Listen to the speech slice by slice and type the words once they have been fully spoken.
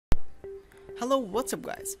Hello, what's up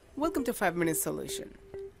guys? Welcome to 5 Minute Solution.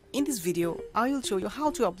 In this video, I will show you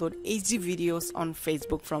how to upload HD videos on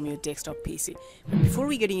Facebook from your desktop PC. But before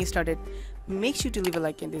we getting started, make sure to leave a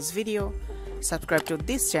like in this video, subscribe to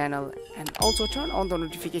this channel, and also turn on the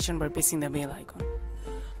notification by pressing the bell icon.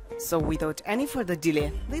 So without any further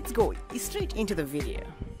delay, let's go straight into the video.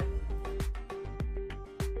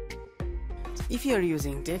 If you are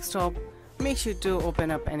using desktop, make sure to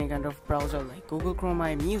open up any kind of browser like Google Chrome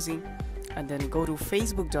I am using, and then go to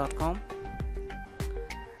facebook.com.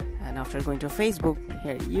 And after going to Facebook,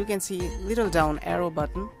 here you can see little down arrow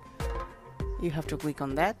button. You have to click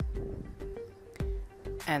on that,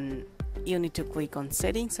 and you need to click on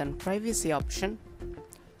settings and privacy option,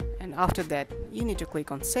 and after that you need to click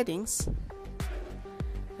on settings.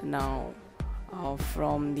 And now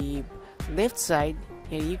from the left side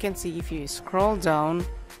here you can see, if you scroll down,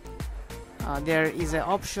 there is an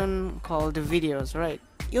option called videos, right?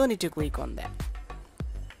 You need to click on that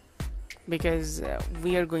because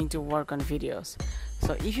we are going to work on videos.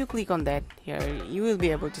 So if you click on that, here you will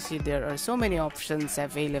be able to see there are so many options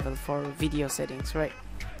available for video settings, right?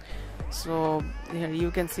 So here you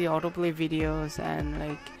can see autoplay videos and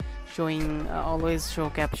like showing always show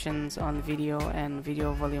captions on video and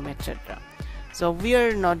video volume, etc. So we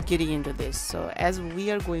are not getting into this. So as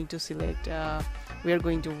we are going to select, we are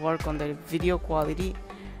going to work on the video quality.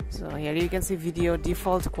 So here you can see video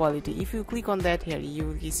default quality. If you click on that, here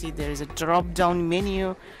you see there is a drop down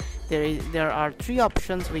menu. There are three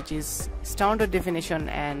options, which is standard definition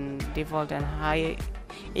and default and high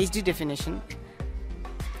HD definition.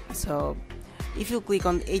 So if you click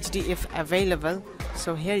on HD if available,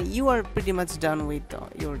 so here you are pretty much done with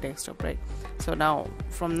your desktop, right? So now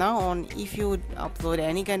from now on, if you upload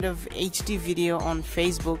any kind of HD video on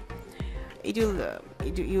Facebook,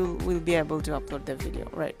 you will be able to upload the video,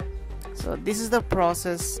 right? So this is the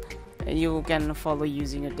process you can follow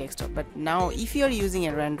using a desktop. But now if you are using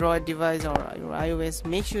an Android device or your iOS,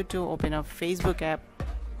 make sure to open up Facebook app,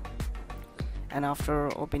 and after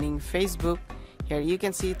opening Facebook, here you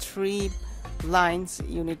can see three lines.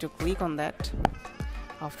 You need to click on that.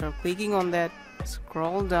 After clicking on that,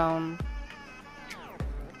 scroll down,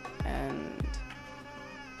 and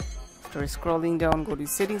after scrolling down, go to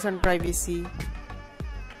settings and privacy.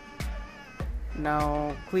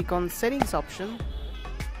 Now click on settings option.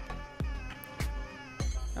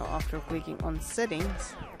 Now after clicking on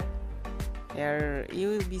settings, here you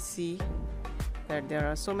will be see that there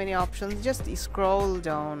are so many options. Just scroll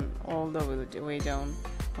down all the way down.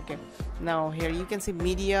 Okay, now here you can see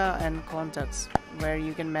media and contacts, where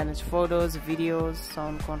you can manage photos, videos,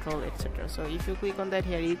 sound control, etc. So if you click on that,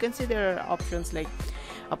 here you can see there are options like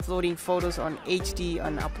uploading photos on HD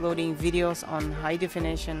and uploading videos on high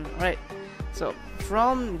definition, right? So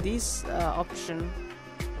from this option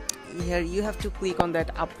here you have to click on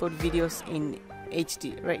that upload videos in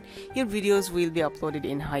HD, right? Your videos will be uploaded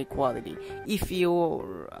in high quality if you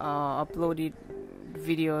uploaded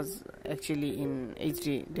videos actually in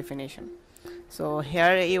HD definition. So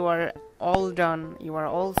here you are all done, you are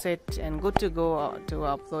all set and good to go to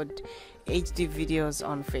upload HD videos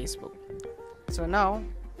on Facebook. So now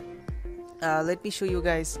let me show you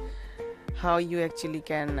guys how you actually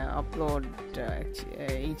can upload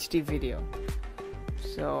HD video.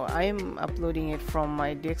 So I am uploading it from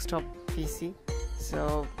my desktop PC.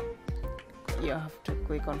 So you have to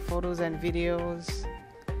click on photos and videos,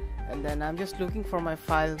 and then I'm just looking for my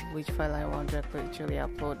file, which file I want to actually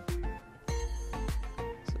upload.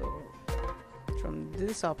 So from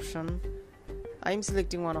this option, I'm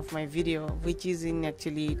selecting one of my video, which is in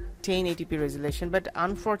actually 1080p resolution, but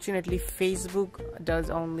unfortunately Facebook does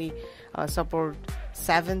only support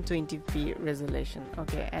 720p resolution,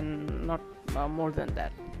 okay, and not more than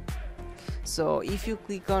that. So if you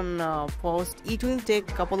click on post, it will take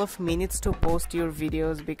a couple of minutes to post your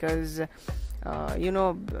videos because you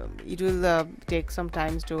know, it will take some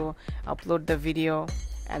time to upload the video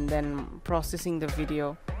and then processing the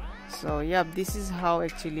video. So yeah, this is how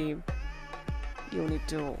actually you need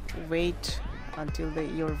to wait until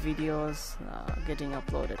your videos getting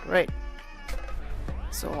uploaded, right?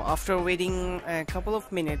 So after waiting a couple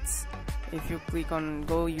of minutes, if you click on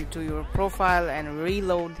go to your profile and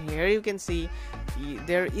reload, here you can see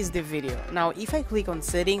there is the video. Now if I click on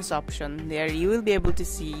settings option, there you will be able to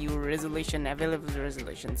see your resolution, available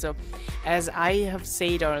resolution. So as I have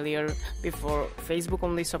said earlier before, Facebook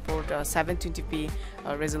only support 720p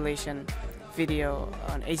resolution video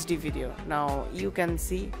on HD video. Now you can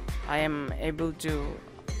see I am able to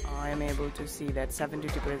see that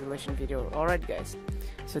 720p resolution video. Alright guys,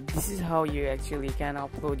 so this is how you actually can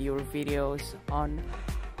upload your videos on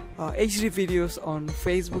HD videos on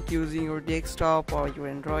Facebook using your desktop or your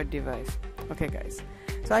Android device. Okay guys,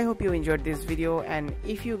 so I hope you enjoyed this video, and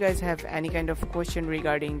if you guys have any kind of question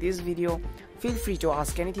regarding this video, feel free to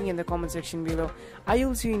ask anything in the comment section below. I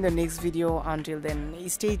will see you in the next video. Until then,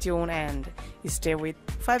 stay tuned and stay with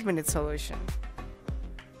 5 Minute Solution.